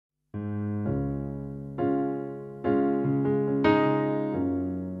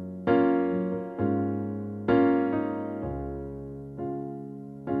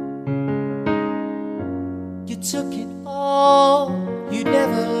took it all, you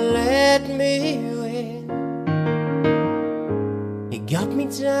never let me win. You got me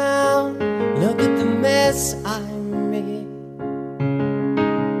down, look at the mess I'm in.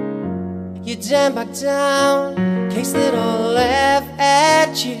 You damn back down, in case that I'll laugh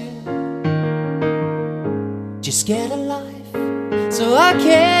at you. Just get a life, so I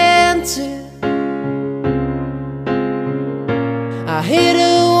can too. I hit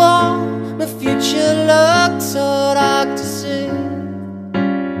a wall, my future looked so dark to see.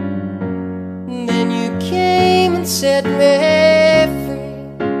 And then you came and set me free.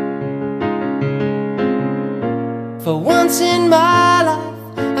 For once in my life,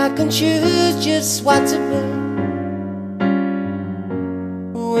 I can choose just what to be.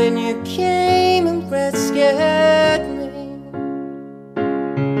 When you came and rescued me,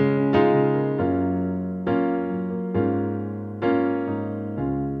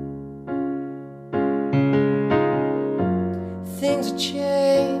 things have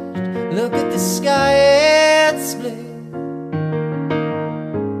changed. Look at the sky, it's blue.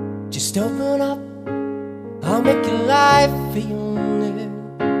 Just open up, I'll make your life feel new.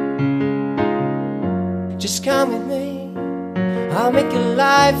 Just come with me, I'll make your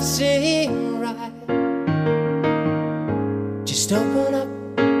life seem right. Just open up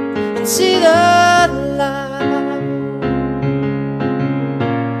and see the light.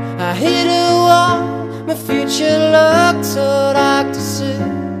 I hit a wall, my future looked so dark to see.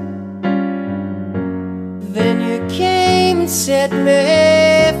 Then you came and set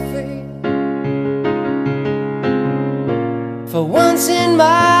me free. For once in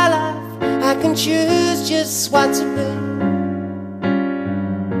my life, I can choose just what to be.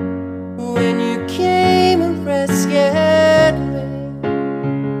 When you came and rescued me,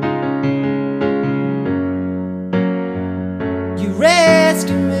 you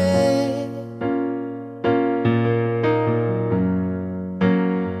rescued me.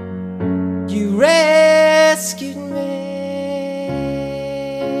 You rescued me.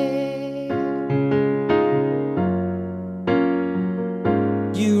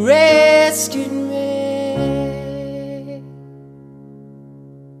 You rescued me.